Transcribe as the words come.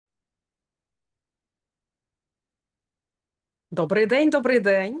Добрий день, добрий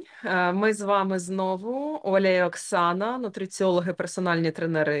день. Ми з вами знову Оля і Оксана, нутриціологи, персональні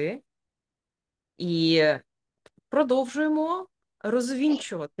тренери, і продовжуємо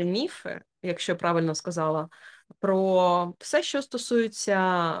розвінчувати міфи, якщо правильно сказала, про все, що стосується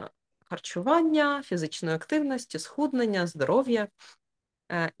харчування, фізичної активності, схуднення, здоров'я.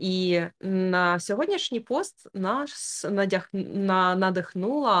 І на сьогоднішній пост нас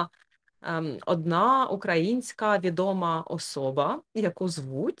надихнула одна українська відома особа, яку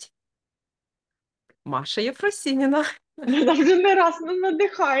звуть Маша Єфросініна. Вона вже не раз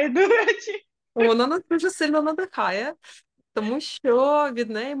надихає, до речі. Вона нас дуже сильно надихає, тому що від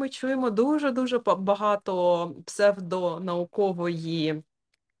неї ми чуємо дуже-дуже багато псевдонаукової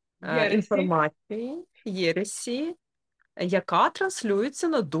Єресі. інформації, єресі, яка транслюється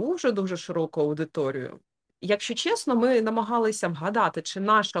на дуже-дуже широку аудиторію. Якщо чесно, ми намагалися вгадати, чи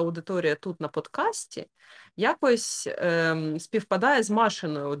наша аудиторія тут на подкасті якось співпадає з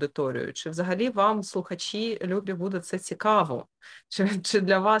Машиною аудиторією, чи взагалі вам, слухачі, любі, буде це цікаво, чи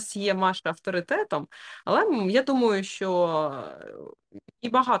для вас є Маша авторитетом. Але я думаю, що і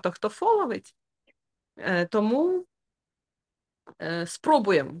багато хто фоловить, тому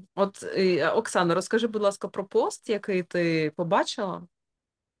спробуємо. От, Оксана, розкажи, будь ласка, про пост, який ти побачила.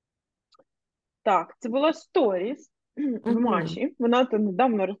 Так, це була сторіс в Угу. Маші. Вона то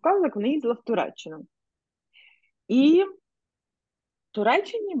недавно розказувала, як вона їздила в Туреччину. І в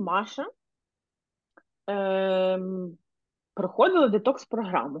Туреччині Маша проходила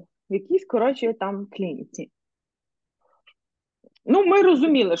детокс-програму в якійсь, коротше, там клініці. Ну, ми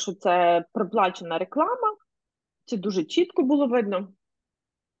розуміли, що це проплачена реклама, це дуже чітко було видно.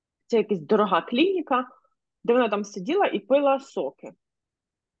 Це якась дорога клініка, де вона там сиділа і пила соки.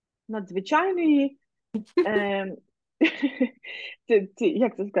 Надзвичайної е,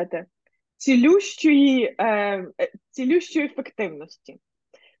 як це сказати, цілющої ефективності.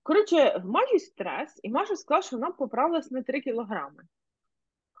 Коротше, в Маші стрес, і Маша сказала, що вона поправилась на 3 кілограми.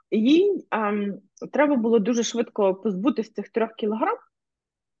 Їй треба було дуже швидко позбутися цих 3 кілограм,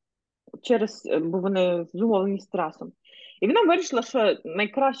 бо вони зумовлені стресом. І вона вирішила, що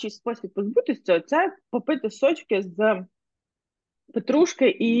найкращий спосіб позбутися цього – це попити сочки з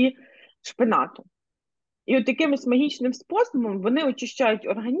петрушки і шпинату. І от якимось магічним способом вони очищають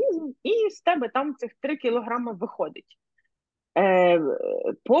організм, і з тебе там цих 3 кілограми виходить. Е,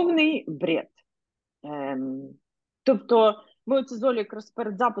 Повний бред. Е, тобто, ми оце з Олею якраз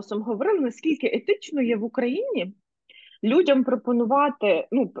перед записом говорили, наскільки етично є в Україні людям пропонувати,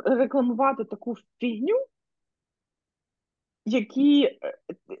 ну, рекламувати таку фігню, які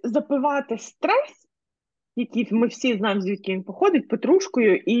запивати стрес, який ми всі знаємо, звідки він походить,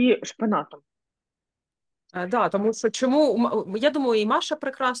 петрушкою і шпинатом. Да, тому що чому я думаю, і Маша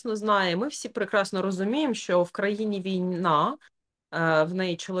прекрасно знає, ми всі прекрасно розуміємо, що в країні війна, в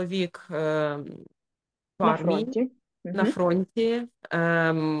неї чоловік в На армії, фронті. на Угу. фронті,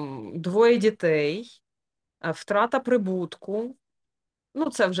 двоє дітей, втрата прибутку. Ну,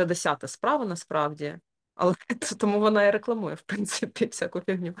 це вже 10-та справа насправді, але тому вона і рекламує, в принципі, всяку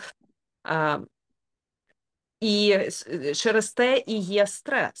фігню. І через те і є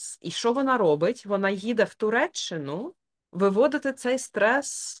стрес. І що вона робить? Вона їде в Туреччину виводити цей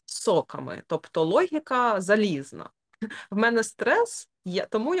стрес соками. Тобто логіка залізна. В мене стрес,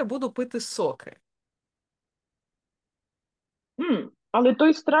 тому я буду пити соки. Але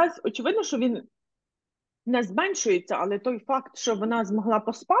той стрес, очевидно, що він не зменшується, але той факт, що вона змогла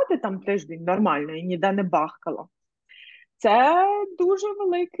поспати там тиждень нормально і ніде не бахкала, це дуже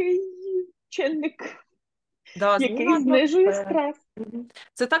великий чинник, Да, зміна який знижує атмосфери. стрес. Мгм.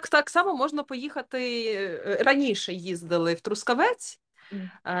 Це так само можна поїхати. Раніше їздили в Трускавець.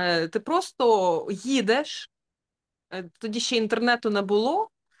 М. Ти просто їдеш, тоді ще інтернету не було.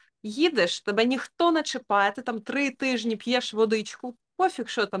 Їдеш, тебе ніхто не чіпає, ти там 3 тижні п'єш водичку, пофіг,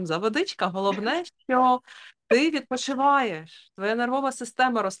 що там за водичка, головне, що ти відпочиваєш, твоя нервова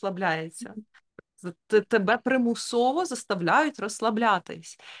система розслабляється. Тебе примусово заставляють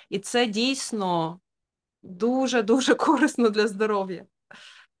розслаблятись. І це дійсно дуже-дуже корисно для здоров'я.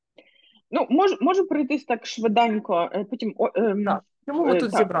 Ну, можу пройтись так швиденько, потім Так. Чому ми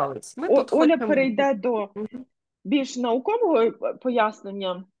тут так. зібрались? Ми тут Оля хочемо. перейде до Мгм. більш наукового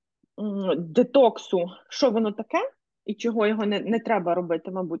пояснення детоксу, що воно таке і чого його не треба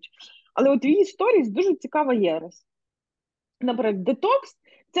робити, мабуть. Але от в її сторіс дуже цікава єресь. Наприклад, детокс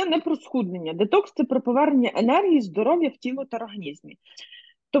це не про схуднення. Детокс це про повернення енергії, здоров'я в тіло та організмі.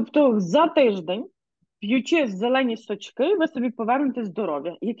 Тобто за тиждень, п'ючи зелені сочки, ви собі повернете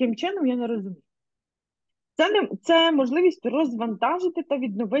здоров'я. Яким чином, я не розумію. Це можливість розвантажити та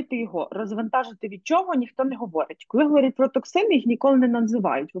відновити його. Розвантажити від чого ніхто не говорить. Коли говорять про токсини, їх ніколи не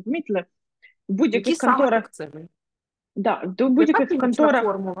називають. Ви помітили? В Які будь-яких саме конторах, токсини? да, в Яка будь-яких хімічна конторах,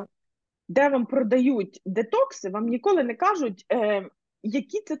 формула? де вам продають детокси, вам ніколи не кажуть,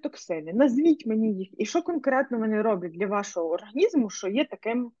 які це токсини. Назвіть мені їх, і що конкретно вони роблять для вашого організму, що є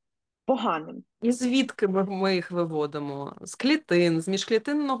таким поганим. І звідки ми їх виводимо? З клітин, з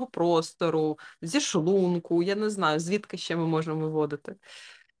міжклітинного простору, зі шлунку, я не знаю, звідки ще ми можемо виводити.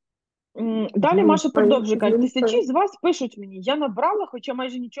 Далі Маша продовжує, З каже, лімфи. тисячі з вас пишуть мені, я набрала, хоча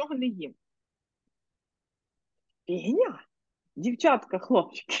майже нічого не їм. Фігня, дівчатка,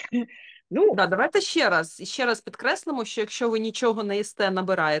 хлопчики. Ну, Да, давайте ще раз підкреслимо, що якщо ви нічого не їсте,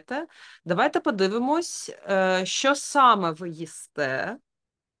 набираєте, давайте подивимось, що саме ви їсте.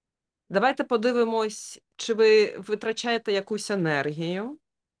 Давайте подивимось, чи ви витрачаєте якусь енергію.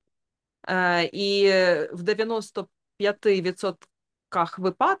 І в 95%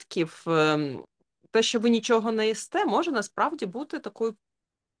 випадків те, що ви нічого не їсте, може насправді бути такою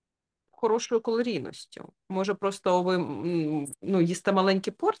хорошою калорійністю. Може, просто ви ну, їсте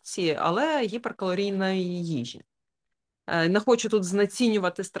маленькі порції, але гіперкалорійної їжі. Не хочу тут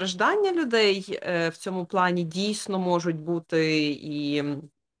знецінювати страждання людей. В цьому плані дійсно можуть бути і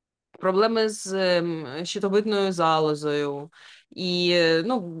проблеми з щитовидною залозою, і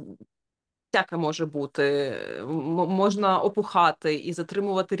ну, всяке може бути. Можна опухати і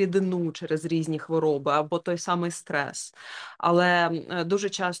затримувати рідину через різні хвороби або той самий стрес. Але дуже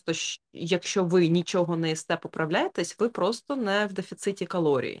часто, якщо ви нічого не їсте, поправляєтесь, ви просто не в дефіциті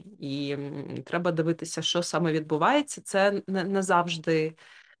калорій. І треба дивитися, що саме відбувається. Це не завжди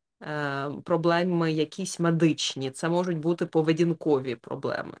проблеми якісь медичні, це можуть бути поведінкові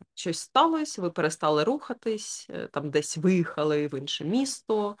проблеми. Щось сталося, ви перестали рухатись, там десь виїхали в інше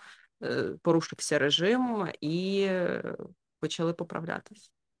місто, порушився режим і почали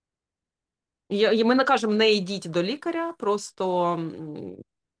поправлятись. І ми не кажемо, не йдіть до лікаря, просто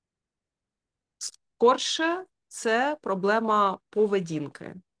скорше це проблема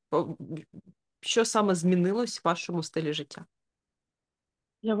поведінки. Що саме змінилось в вашому стилі життя?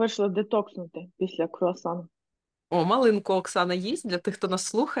 я вийшла детокснути після круасану. О, малинку Оксана їсть для тих, хто нас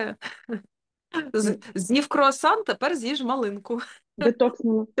слухає. З'їв круасан, тепер з'їж малинку,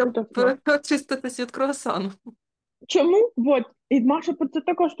 Детокснула, щоб детокснула. очиститись від круасану. Чому? Вот. І Маша про це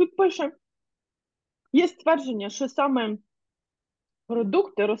також тут пише. Є ствердження, що саме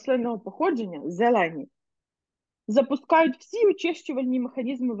продукти рослинного походження, зелені, запускають всі очищувальні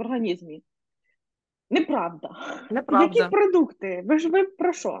механізми в організмі. Неправда. Які Неправда. продукти? Ви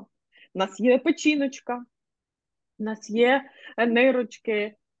про що? У нас є печіночка, у нас є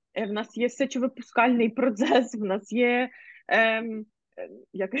нирочки, в нас є сечовипускальний процес, в нас є ем,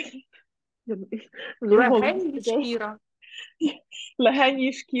 як, мені в голову Легені від сказав, шкіра. легені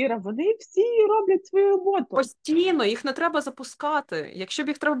і шкіра. Вони всі роблять свою роботу. Постійно, їх не треба запускати. Якщо б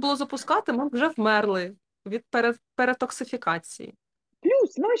їх треба було запускати, ми б вже вмерли від перетоксифікації.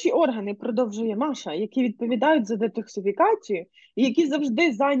 Плюс наші органи, продовжує Маша, які відповідають за детоксифікацію, і які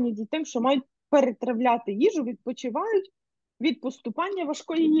завжди зайняті тим, що мають перетравляти їжу, відпочивають від поступання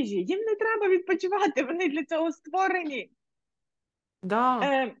важкої їжі. Їм не треба відпочивати, вони для цього створені. Да.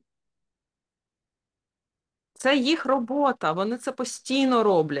 Е, Це їх робота, вони це постійно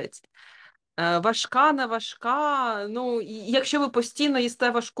роблять. Важка, не важка. Ну, якщо ви постійно їсте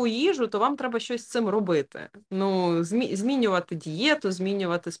важку їжу, то вам треба щось з цим робити. Ну, змінювати дієту,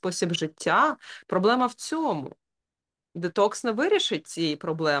 змінювати спосіб життя. Проблема в цьому. Детокс не вирішить цієї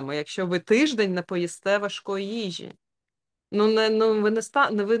проблеми, якщо ви тиждень не поїсте важкої їжі. Ви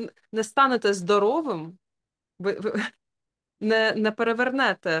не станете здоровим, ви не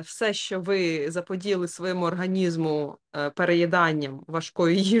перевернете все, що ви заподіли своєму організму переїданням,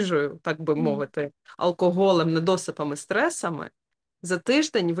 важкою їжею, так би мовити, алкоголем, недосипами, стресами. За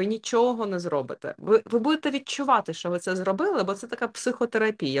тиждень ви нічого не зробите. Ви будете відчувати, що ви це зробили, бо це така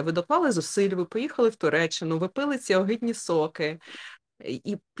психотерапія. Ви доклали зусиль, ви поїхали в Туреччину, ви пили ці огидні соки.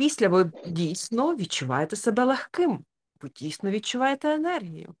 І після ви дійсно відчуваєте себе легким. Ви дійсно відчуваєте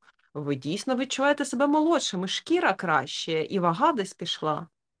енергію. Ви дійсно відчуваєте себе молодшим, і шкіра краще, і вага десь пішла.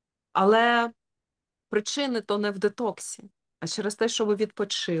 Але причини то не в детоксі, а через те, що ви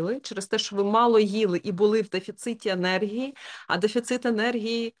відпочили, через те, що ви мало їли і були в дефіциті енергії, а дефіцит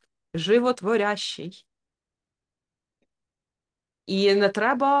енергії животворящий. І не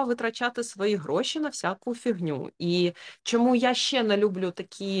треба витрачати свої гроші на всяку фігню. І чому я ще не люблю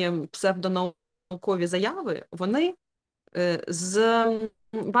такі псевдонаукові заяви, вони з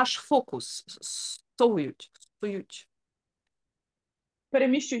ваш фокус стоють.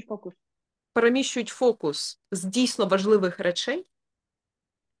 переміщують фокус. переміщують фокус з дійсно важливих речей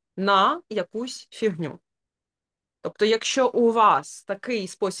на якусь фігню. Тобто, якщо у вас такий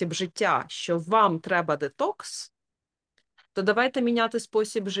спосіб життя, що вам треба детокс, то давайте міняти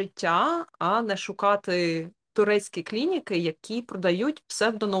спосіб життя, а не шукати турецькі клініки, які продають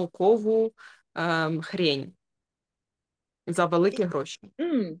псевдонаукову хрень за великі гроші.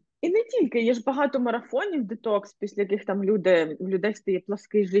 І не тільки, є ж багато марафонів детокс, після яких там в людей стає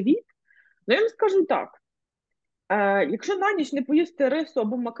плаский живіт. Ну, я вам скажу так: якщо на ніч не поїсти рису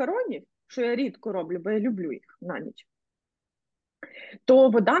або макаронів, що я рідко роблю, бо я люблю їх на ніч, то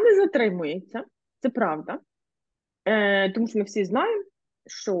вода не затримується, це правда. Тому що ми всі знаємо,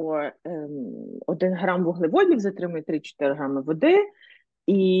 що 1 грам вуглеводів затримує 3-4 грами води,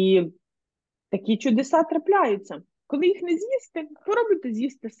 і такі чудеса трапляються. Коли їх не з'їсти, попробуйте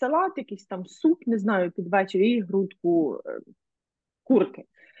з'їсти салат, якийсь там суп, не знаю, під вечір і грудку курки.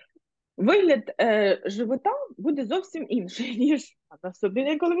 Вигляд живота буде зовсім інший, ніж на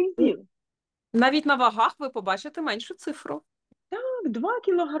собі, коли ви з'їли. Навіть на вагах ви побачите меншу цифру. Так, 2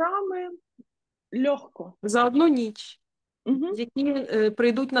 кілограми легко. За одну ніч, Угу. які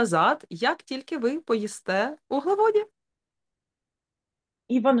прийдуть назад, як тільки ви поїсте вуглеводів.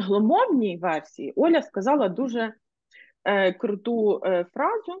 І в англомовній версії Оля сказала дуже круту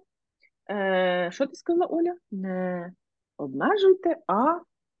фразу. Що ти сказала, Оля? Не обмежуйте, а Не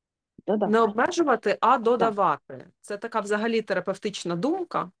додавайте. обмежувати, а Так. додавати. Це така взагалі терапевтична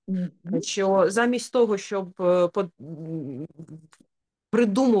думка, Угу. що замість того, щоб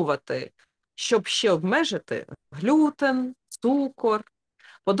придумувати, щоб ще обмежити глютен, цукор,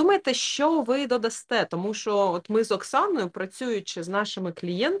 подумайте, що ви додасте, тому що от ми з Оксаною, працюючи з нашими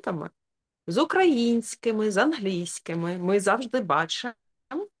клієнтами, з українськими, з англійськими, ми завжди бачимо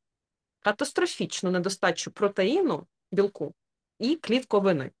катастрофічну недостачу протеїну, білку і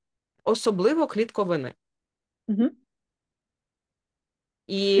клітковини, особливо клітковини. Угу.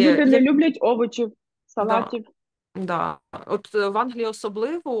 І Люди не як люблять овочів, да, салатів. да. От в Англії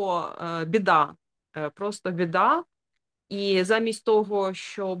особливо біда, просто біда. І замість того,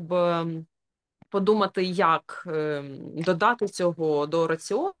 щоб подумати, як додати цього до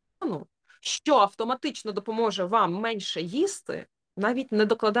раціону, що автоматично допоможе вам менше їсти, навіть не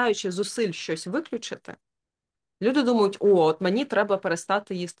докладаючи зусиль щось виключити, люди думають, о, от мені треба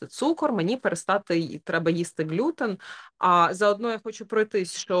перестати їсти цукор, мені треба їсти глютен. А заодно я хочу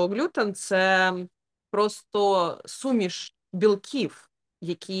пройтись, що глютен – це просто суміш білків,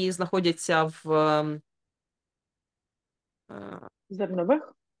 які знаходяться в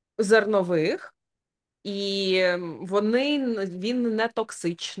Зернових. зернових, і він не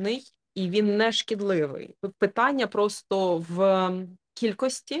токсичний і він не шкідливий. Тут питання просто в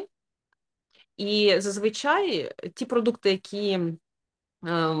кількості. І зазвичай ті продукти, які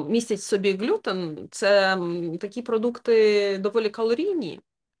містять в собі глютен, це такі продукти доволі калорійні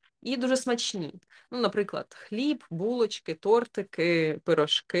і дуже смачні. Ну, наприклад, хліб, булочки, тортики,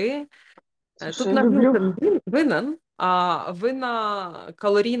 пирожки. Це що Тут я на люблю. глютен винен, а винна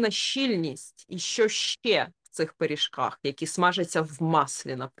калорійна щільність. І що ще в цих пиріжках, які смажаться в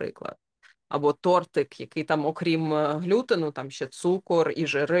маслі, наприклад. Або тортик, який там, окрім глютену, там ще цукор і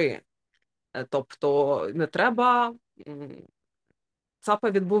жири. Тобто не треба цапа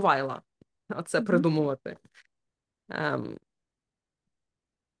відбувайла оце Угу. придумувати. Ем,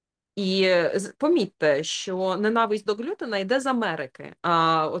 І помітьте, що ненависть до глютена йде з Америки.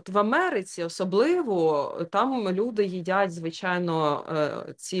 А от в Америці особливо там люди їдять, звичайно,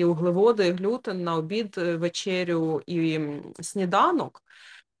 ці углеводи, глютен на обід, вечерю і сніданок.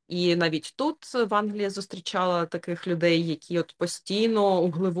 І навіть тут в Англії зустрічала таких людей, які от постійно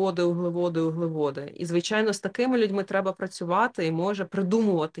углеводи, углеводи, углеводи. І, звичайно, з такими людьми треба працювати і може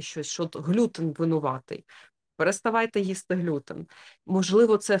придумувати щось, що глютен винуватий. Переставайте їсти глютен.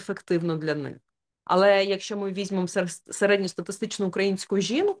 Можливо, це ефективно для них. Але якщо ми візьмемо середньостатистичну українську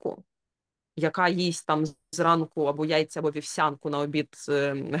жінку, яка їсть там зранку або яйця, або вівсянку на обід,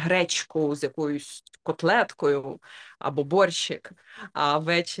 гречку з якоюсь котлеткою або борщик, а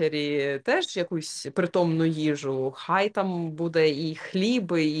ввечері теж якусь притомну їжу, хай там буде і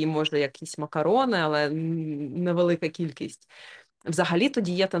хліб, і може якісь макарони, але невелика кількість. Взагалі-то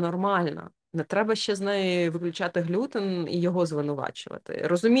дієта нормальна. Не треба ще з неї виключати глютен і його звинувачувати.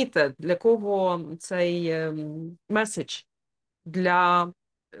 Розумієте, для кого цей меседж? Для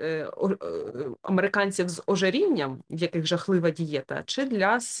американців з ожирінням, в яких жахлива дієта, чи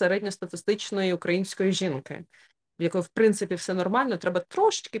для середньостатистичної української жінки, в якої, в принципі, все нормально, треба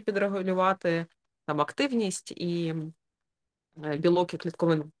трошечки підрегулювати там активність і білок і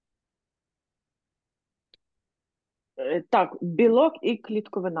клітковину. Так, білок і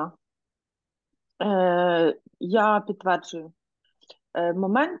клітковина. Я підтверджую.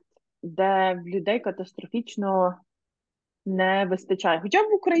 Момент, де в людей катастрофічно не вистачає. Хоча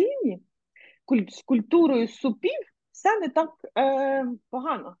в Україні з культурою супів все не так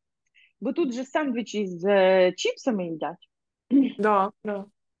погано. Бо тут же сендвічі з чіпсами їдять. Да, да.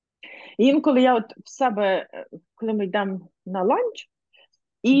 І інколи я от в себе, коли ми йдемо на ланч,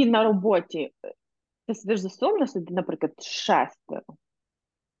 і на роботі ти сидиш за столом, нас сидить, наприклад, шестеро.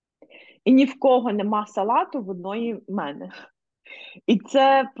 І ні в кого нема салату в одної мене. І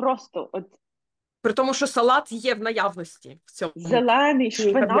це просто от При тому, що салат є в наявності в цьому зелений в цій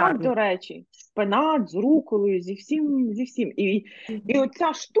шпинат, кав'ярні. до речі, шпинат з руколою, зі всім, зі всім. І Мгм.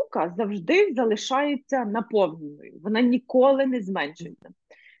 оця штука завжди залишається наповненою. Вона ніколи не зменшується.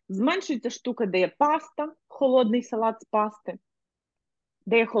 Зменшується штука, де є паста, холодний салат з пасти,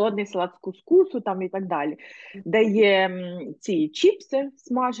 де є холодний салат з кускусу там і так далі, де є ці чіпси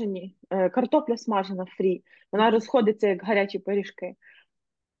смажені, картопля смажена фрі, вона розходиться як гарячі пиріжки.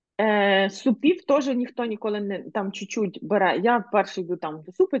 Супів теж ніхто ніколи не там чуть-чуть бере. Я перший йду там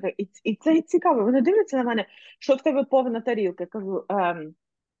до супу, і це цікаво. Вони дивляться на мене, що в тебе повна тарілка. Я кажу,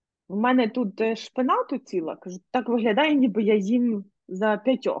 в мене тут шпинату ціла. Кажу, так виглядає, ніби я їм за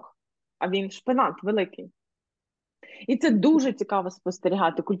п'ятьох, а він шпинат великий. І це дуже цікаво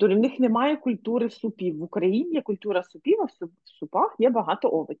спостерігати культуру. В них немає культури супів. В Україні є культура супів, а в супах є багато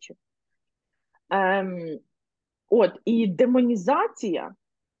овочів. Ем, і демонізація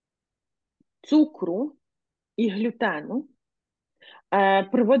цукру і глютену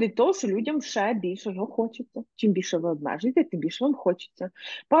приводить до того, що людям ще більше його хочеться. Чим більше ви обмежуєте, тим більше вам хочеться.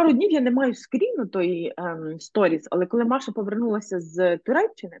 Пару днів я не маю скріну тої сторіс, але коли Маша повернулася з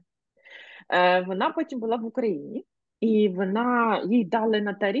Туреччини, вона потім була в Україні, і їй дали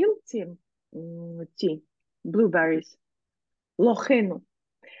на тарілці ці blueberries, лохину.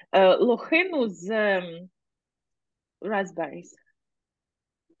 Лохину з raspberries.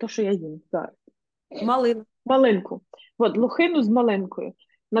 То, що я їм зараз. Малина. Малинку. От, лохину з малинкою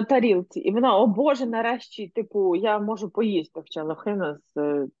на тарілці. І вона, о Боже, нарешті, типу, я можу поїсти. Хоча лохина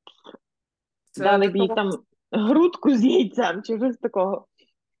Це дали б їй детокс. там грудку з яйцем чи щось такого.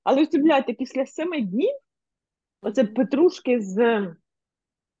 Але уявляєте, після 7 днів оце Мгм. петрушки з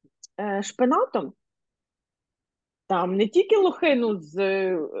шпинатом, там не тільки лохину з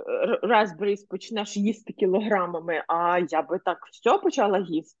raspberries почнеш їсти кілограмами, а я би так все почала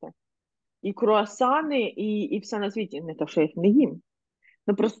їсти. І круасани, і все на світі. Не те, що я їх не їм.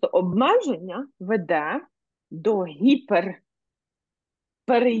 Ну просто обмеження веде до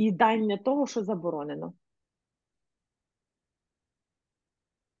гіперпереїдання того, що заборонено.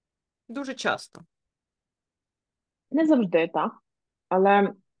 Дуже часто. Не завжди так.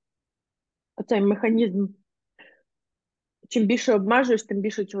 Але цей механізм, чим більше обмежуєш, тим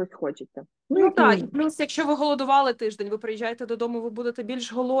більше чогось хочеться. Ну, Ну як так, і і плюс, якщо ви голодували тиждень, ви приїжджаєте додому, ви будете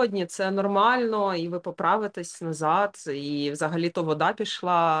більш голодні. Це нормально, і ви поправитесь назад. І взагалі-то вода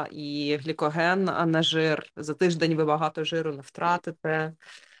пішла, і глікоген, а не жир. За тиждень ви багато жиру не втратите.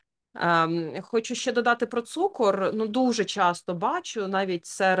 Хочу ще додати про цукор. Ну, дуже часто бачу, навіть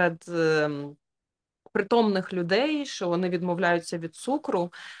серед притомних людей, що вони відмовляються від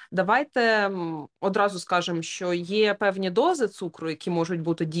цукру. Давайте одразу скажемо, що є певні дози цукру, які можуть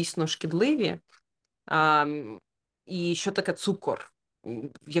бути дійсно шкідливі. І що таке цукор,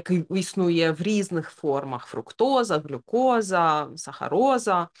 який існує в різних формах: фруктоза, глюкоза,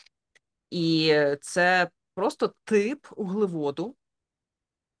 сахароза. І це просто тип углеводу,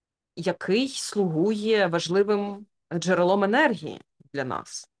 який слугує важливим джерелом енергії для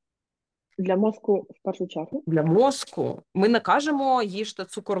нас. для мозку в першу чергу. Для мозку ми не кажемо їжте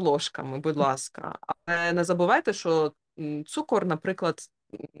цукор ложками, будь ласка, але не забувайте, що цукор, наприклад,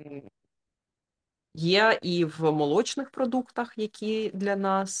 є і в молочних продуктах, які для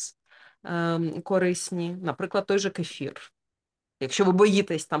нас корисні, наприклад, той же кефір. Якщо ви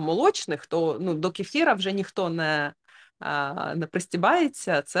боїтесь там молочних, то до кефіра вже ніхто не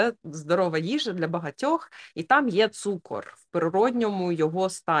пристібається. Це здорова їжа для багатьох, і там є цукор в природньому його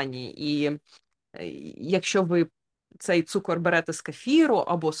стані. І якщо ви цей цукор берете з кефіру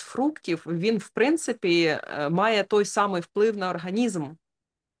або з фруктів, він, в принципі, має той самий вплив на організм.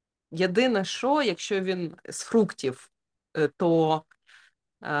 Єдине, що якщо він з фруктів, то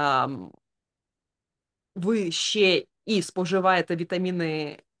ви ще і споживаєте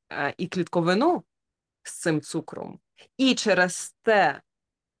вітаміни і клітковину з цим цукром, і через те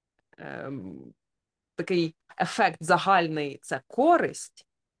такий ефект загальний це користь.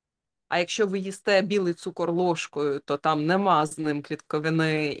 А якщо ви їсте білий цукор ложкою, то там нема з ним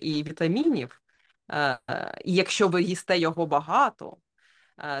клітковини і вітамінів. І якщо ви їсте його багато,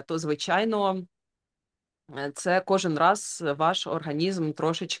 то, звичайно, це кожен раз ваш організм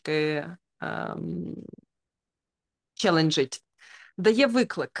трошечки челенджить, дає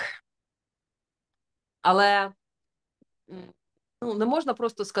виклик. Але ну, не можна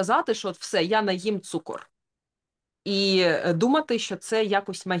просто сказати, що от все, я наїм цукор. І думати, що це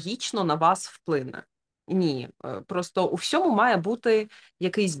якось магічно на вас вплине. Ні, просто у всьому має бути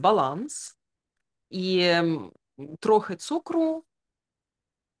якийсь баланс, і трохи цукру в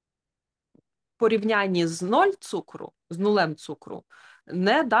порівнянні з ноль цукру, з нулем цукру,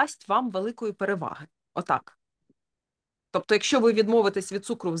 не дасть вам великої переваги. Отак. Тобто, якщо ви відмовитесь від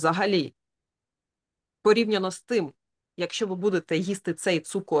цукру взагалі, порівняно з тим, якщо ви будете їсти цей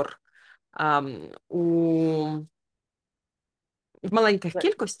цукор в маленьких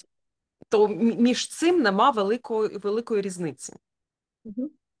кількостях, то між цим нема великої різниці. Мгм.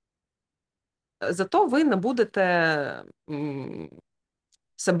 Зато ви не будете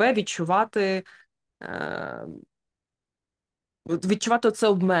себе відчувати це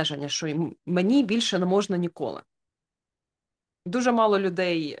обмеження, що мені більше не можна ніколи. Дуже мало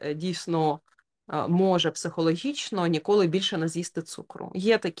людей дійсно може психологічно ніколи більше не з'їсти цукру.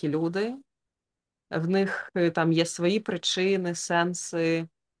 Є такі люди, в них там є свої причини, сенси,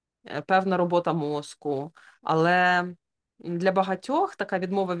 певна робота мозку, але для багатьох така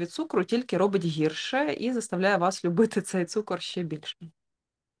відмова від цукру тільки робить гірше і заставляє вас любити цей цукор ще більше.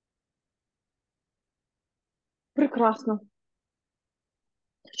 Прекрасно.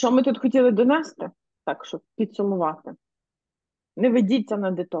 Що ми тут хотіли донести? Так, щоб підсумувати. Не ведіться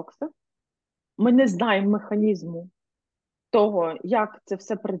на детокси. Ми не знаємо механізму того, як це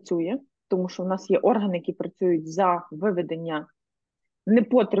все працює, тому що в нас є органи, які працюють за виведення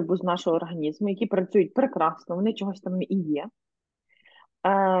непотребу з нашого організму, які працюють прекрасно, вони чогось там і є.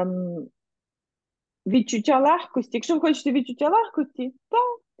 Ем, Відчуття легкості. Якщо ви хочете відчуття легкості, то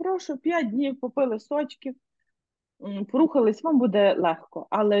прошу 5 днів попили сочків, порухались, вам буде легко.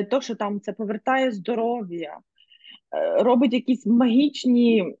 Але то, що там це повертає здоров'я, робить якісь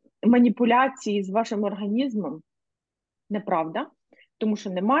магічні маніпуляції з вашим організмом, неправда, тому що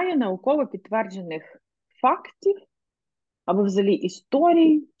немає науково підтверджених фактів або взагалі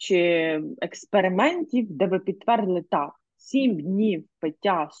історій чи експериментів, де ви підтвердили так, 7 днів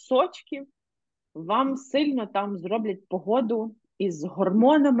пиття сочків вам сильно там зроблять погоду із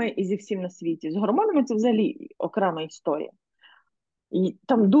гормонами і зі всім на світі. З гормонами це взагалі окрема історія. І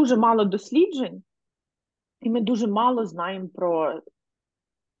там дуже мало досліджень, і ми дуже мало знаємо про,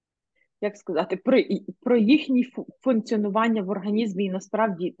 як сказати, про їхнє функціонування в організмі і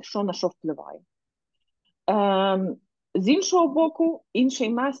насправді що на що впливає. З іншого боку, інший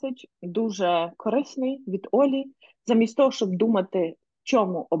меседж дуже корисний від Олі. Замість того, щоб думати,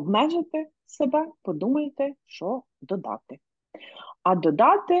 чому обмежити себе, подумайте, що додати. А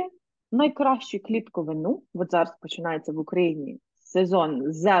додати найкращу клітковину, от зараз починається в Україні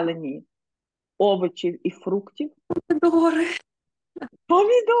сезон зелені, овочів і фруктів. Помідори.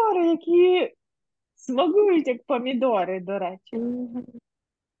 Помідори, які смакують як помідори, до речі.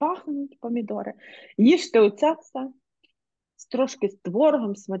 Пахнуть помідори. Їжте оце все. Трошки з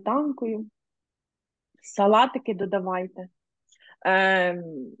творогом, сметанкою, салатики додавайте, е,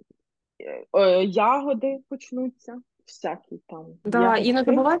 ягоди почнуться, всякі там Да, і не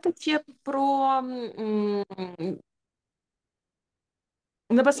ягідки. забувайте ще про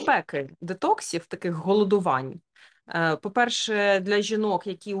небезпеки детоксів, таких голодувань. По-перше, для жінок,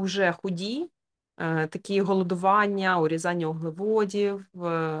 які вже худі, такі голодування, урізання вуглеводів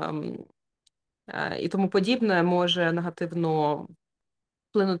і тому подібне може негативно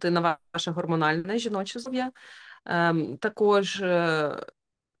вплинути на ваше гормональне жіноче здоров'я. Також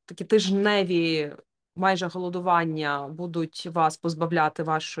такі тижневі майже голодування будуть вас позбавляти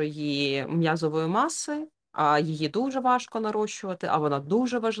вашої м'язової маси, а її дуже важко нарощувати, а вона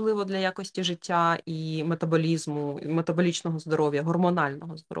дуже важлива для якості життя і метаболізму, і метаболічного здоров'я,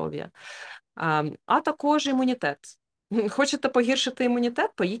 гормонального здоров'я, а також імунітет. Хочете погіршити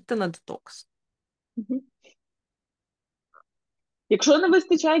імунітет, поїдьте на детокс. Мгм. Якщо не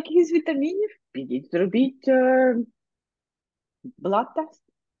вистачає якихось вітамінів, підіть, зробіть блад-тест,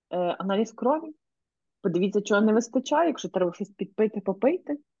 аналіз крові. Подивіться, чого не вистачає, якщо треба щось підпити,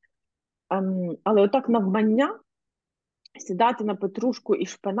 попийте. Але отак навмання сідати на петрушку і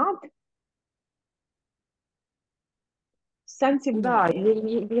шпинат сенсів Да,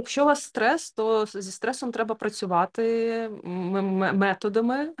 немає. якщо у вас стрес, то зі стресом треба працювати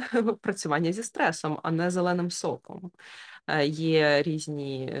методами працювання зі стресом, а не зеленим соком. Є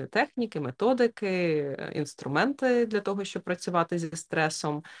різні техніки, методики, інструменти для того, щоб працювати зі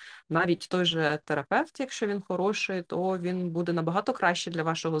стресом. Навіть той же терапевт, якщо він хороший, то він буде набагато краще для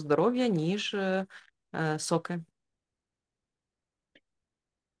вашого здоров'я, ніж соки.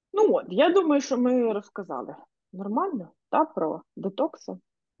 Ну от, я думаю, що ми розказали нормально, та, про детокси.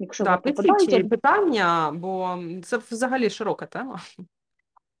 Якщо Да, вам пишіть попадається, питання, бо це взагалі широка тема.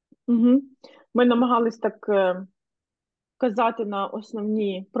 угу. Ми намагались так казати на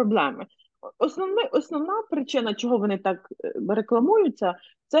основні проблеми. Основна причина, чого вони так рекламуються,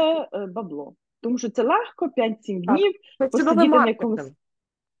 це бабло. Тому що це легко, 5-7 Так, днів це ціновий посидіти маркетинг.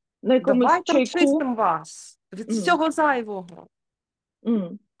 на якомусь Давайте чайку. очистимо вас від М, всього зайвого,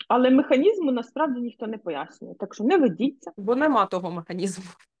 м. Але механізму насправді ніхто не пояснює. Так що не ведіться. бо нема того механізму.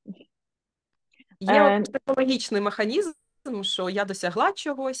 Є от Е, психологічний механізм, що я досягла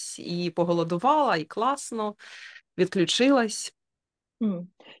чогось і поголодувала, і класно, відключилась.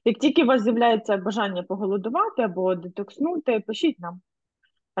 Як тільки у вас з'являється бажання поголодувати або детокснути, пишіть нам.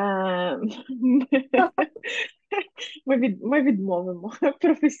 Е, ми відмовимо,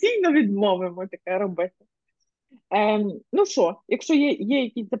 професійно відмовимо таке робити. Ну що, якщо є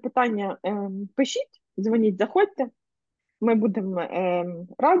якісь запитання, пишіть, дзвоніть, заходьте, ми будемо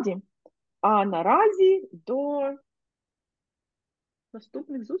раді. А наразі до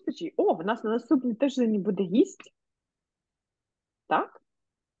наступних зустрічей. О, в нас на наступний тиждень буде гість, так?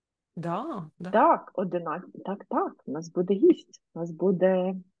 Да, да. Так, 11. Так, так, у нас буде гість. У нас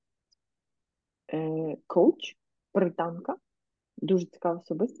буде коуч, британка, дуже цікава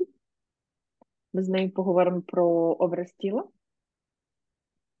особистість. Ми з нею поговоримо про образ тіла.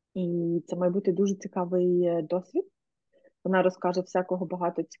 І це має бути дуже цікавий досвід. Вона розкаже всякого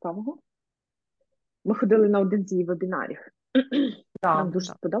багато цікавого. Ми ходили на один з її вебінарів. Да, Нам дуже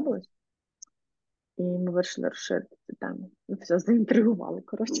да. сподобалось. І ми вирішили розширити цю тему. Ну, все, заінтригували,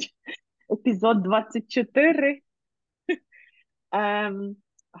 коротше. Епізод 24.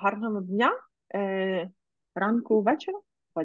 Гарного дня, ранку, вечора.